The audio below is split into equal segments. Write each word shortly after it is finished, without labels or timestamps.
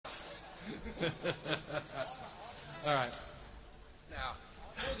All right. Now,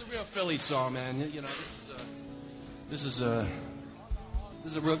 here's a real Philly song, man. You know, this is a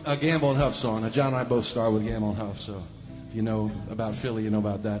Gamble and Huff song. Now, John and I both starred with Gamble and Huff, so if you know about Philly, you know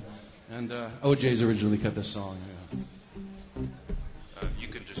about that. And Oates originally cut this song. Yeah. You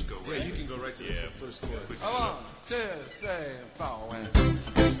can just go right. Yeah, you can go right to the first chorus. 1, 2, 3, 4.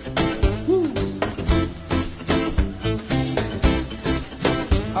 Woo.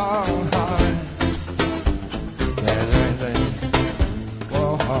 Oh, hard.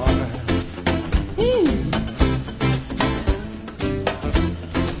 Oh, hard. Woo.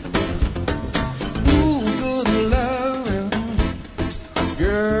 Ooh, good loving.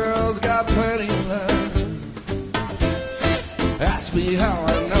 Girls got plenty of love. Ask me how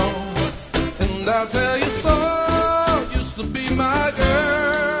I know, and I'll tell you so. Used to be my girl.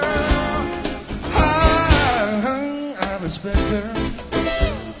 I respect her.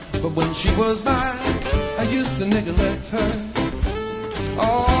 But when she was mine, I used to neglect her.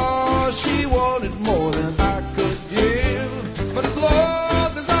 Oh, she wanted more than I could give. But as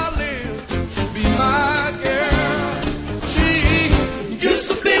long as I live, she'd be my girl. She used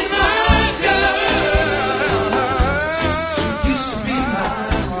to be my girl. She used to be my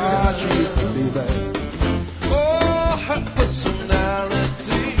girl. She used to be that. Oh, her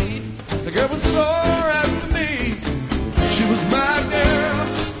personality. The girl was so after me. She was my girl.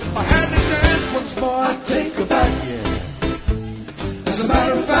 I had the chance once more, I'd take her back, yeah. As a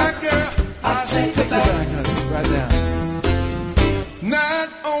matter of fact, girl, I'd take her back, honey, right now. Not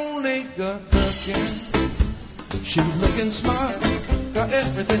only good looking, she was looking smart, got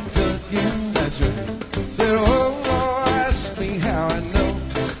everything cooking, that's right. Said, oh, ask me how I know,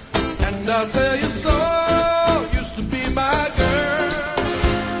 and I'll tell you so. Used to be my girl.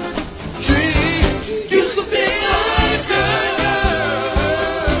 She used to be my girl.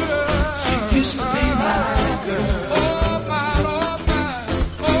 Used to be my girl. Oh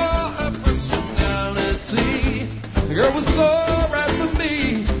her personality. The girl was so right for me.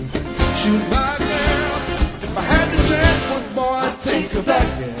 She was my girl. If I had the chance once more, I'd take her back.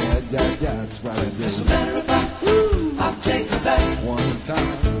 Yeah, that's right. As a matter of fact, I'll take her back. One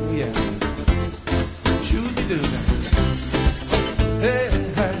time, yeah. Shoo-be-doo. Hey,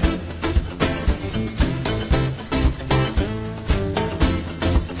 hey.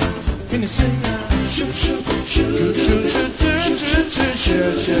 Can you sing? Shoot, shoot, shoot, shoot, shoot, shoot, shoot, shoot,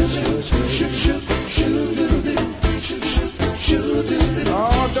 shoot, shoot, shoot, shoot, shoot.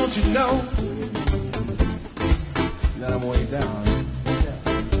 Oh, don't you know that I'm way down?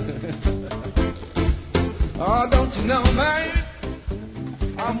 Oh, don't you know, man?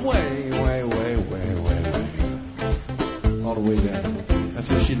 I'm way, way, way, way, way, way. All the way down. That's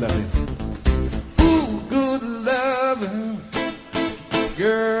where she left me. Ooh, good loving.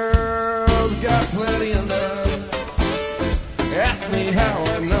 Girls got plenty of love. Ask me how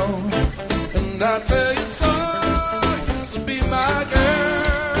I know, and I'll tell you so. Used to be my girl.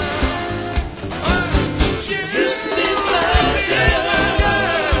 She used to be my girl.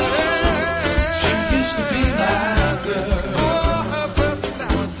 She used to be my girl. Oh, her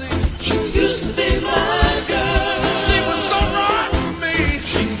personality. She used to be my girl. She was so right for me.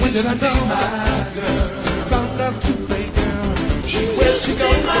 She used to be my girl. Found out too late, girl. Where she go?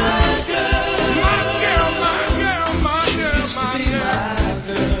 My girl, my girl, my girl, my girl, my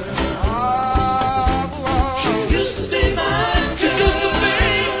girl. She used to be my girl.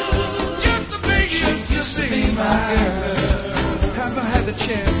 She used to be my girl. Have I had the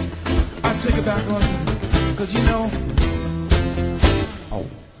chance, I'd take her back on. Cause you know, oh,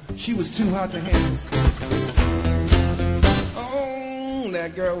 she was too hot to handle. Oh,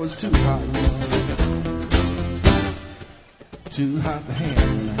 that girl was too hot. Too hot to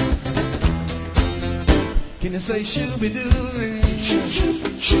handle. Can you say shooby-doo? Shoot,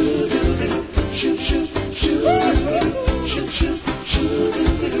 shoot, shoot-doo-doo. Shoot, shoot, shoot-doo-doo. Shoot, shoot,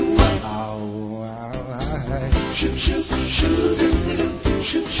 shoot-doo-doo. All right. Shoot, shoot, shoot-doo-doo.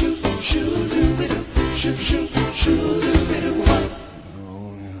 Shoot, shoot, shoot-doo-doo. Shoot, shoot, shoot-doo-doo.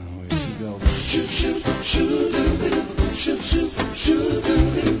 Oh, where she go? Shoot, shoot, shoot-doo-doo. Shoot, shoot,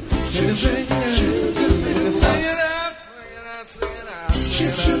 shoot-doo-doo. Can you sing it? Can you sing it out?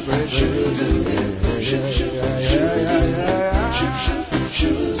 Shoot, shoot, shoot, shoot, shoot,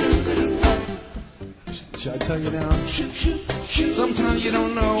 should I tell you now? Sometimes you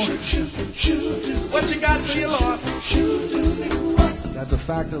don't know what you got till you lost. That's a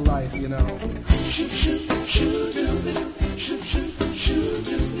fact of life, you know.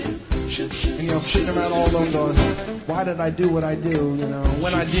 And you know, sitting around all alone going, why did I do what I do, you know,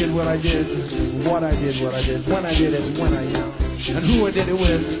 when I did what I did, what I did, when I did it, when I, you know, and who I did it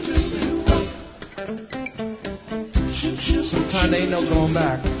with. time, there ain't no going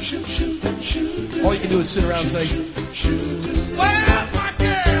back. All you can do is sit around and say, well, my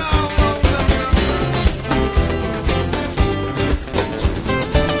girl.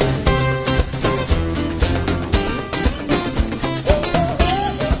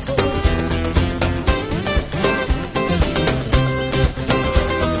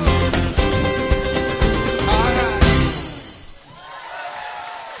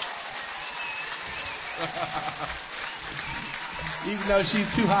 Even though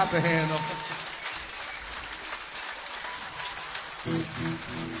she's too hot to handle.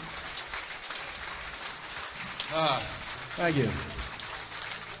 Thank you.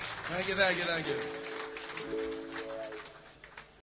 Thank you.